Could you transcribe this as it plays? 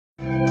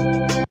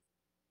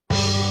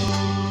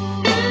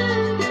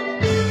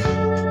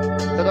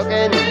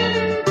Totokin.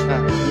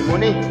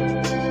 Imuni.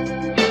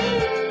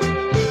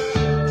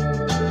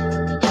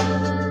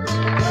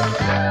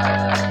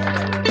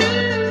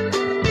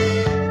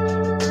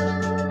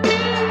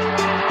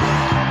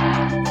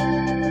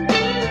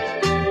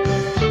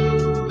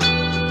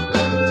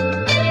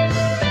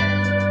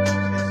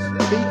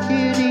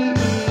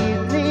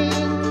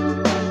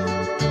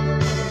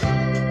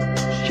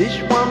 She's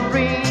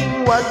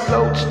wondering what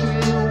clothes to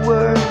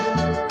wear.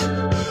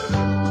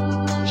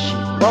 She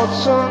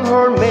puts on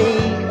her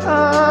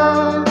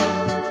makeup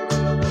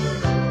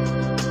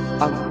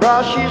and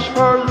brushes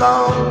her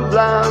long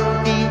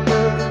blonde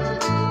hair.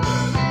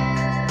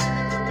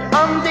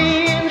 And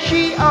then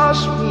she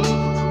asks me,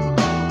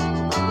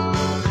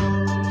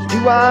 do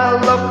I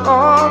look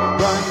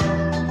alright?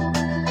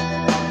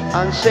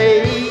 And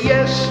say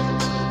yes,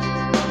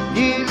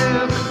 you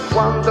look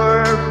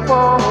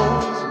wonderful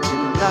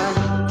tonight.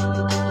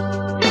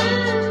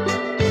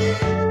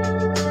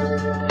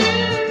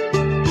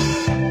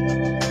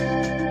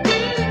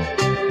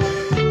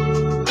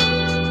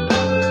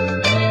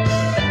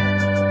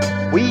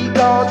 We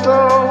go to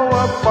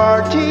a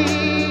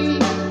party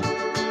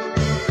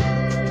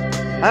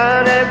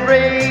and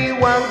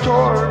everyone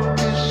turned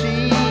to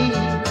see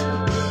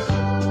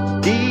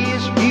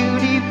this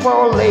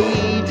beautiful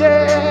lady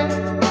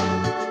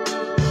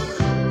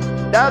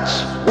that's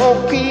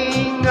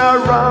walking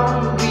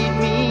around with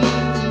me.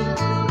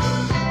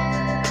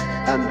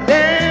 And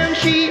then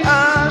she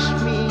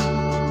asked me,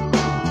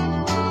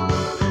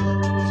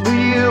 do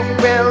you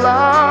feel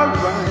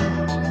alright?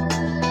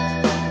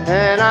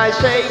 And I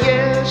say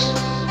yes,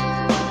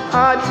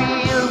 I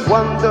feel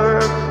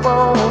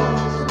wonderful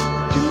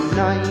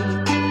tonight.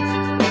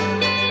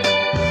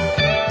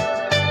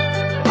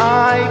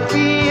 I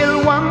feel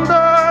wonderful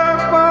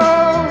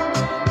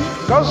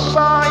because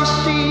I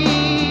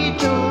see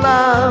the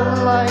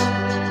love light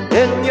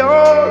in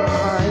your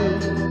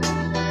eyes.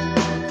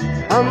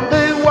 And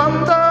the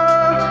wonder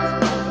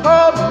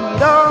of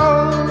it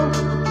all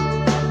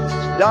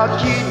is that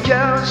you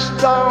just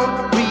don't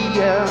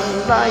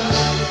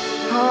realize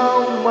how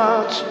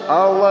much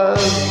I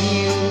love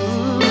you.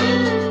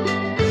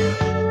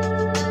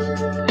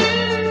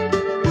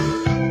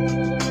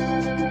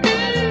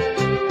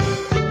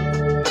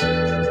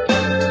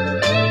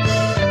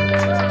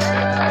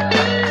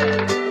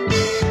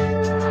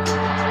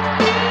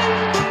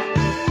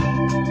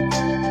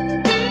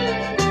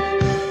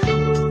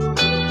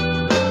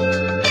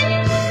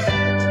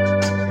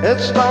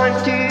 It's time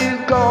to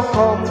go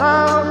home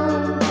now,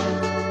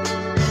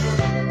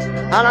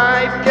 and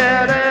I've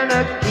gotten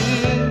a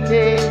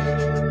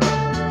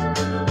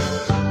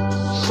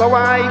so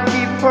I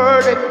give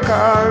her the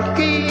car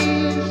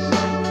keys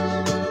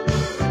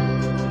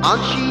and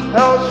she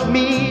helps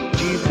me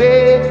to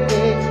bed.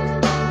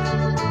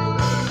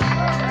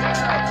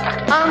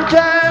 And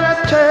then I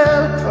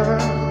tell her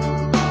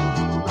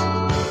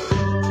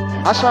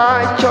as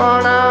I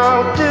turn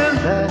out the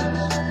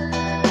lights,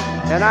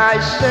 and I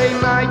say,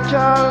 my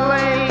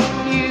darling,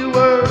 you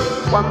were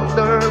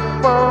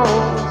wonderful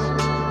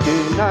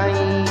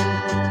tonight.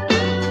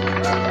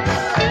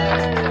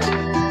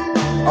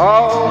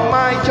 Oh,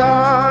 my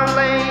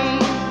darling,